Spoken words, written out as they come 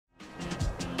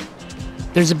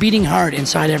There's a beating heart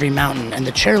inside every mountain, and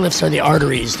the chairlifts are the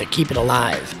arteries that keep it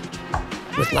alive.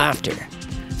 With laughter,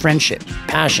 friendship,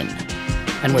 passion,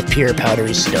 and with pure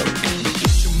powdery stoke.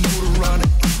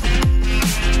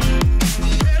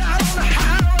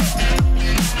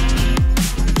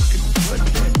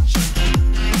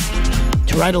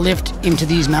 To ride a lift into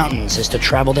these mountains is to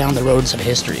travel down the roads of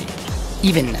history,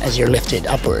 even as you're lifted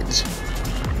upwards.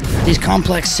 These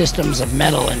complex systems of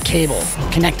metal and cable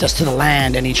connect us to the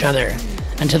land and each other,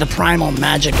 and to the primal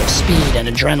magic of speed and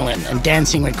adrenaline and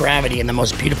dancing with gravity in the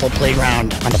most beautiful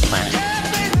playground on the planet.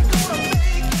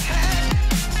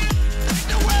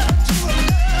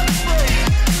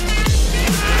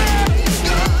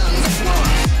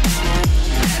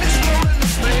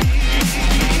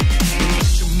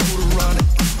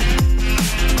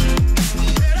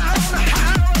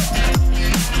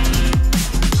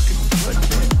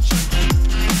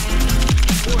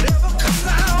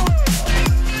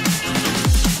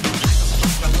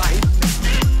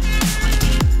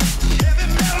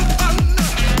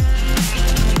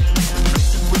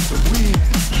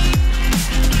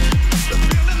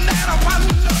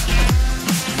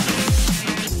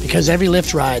 Because every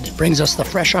lift ride brings us the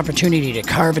fresh opportunity to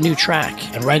carve a new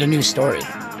track and write a new story.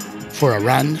 For a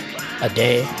run, a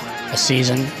day, a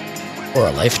season, or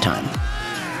a lifetime.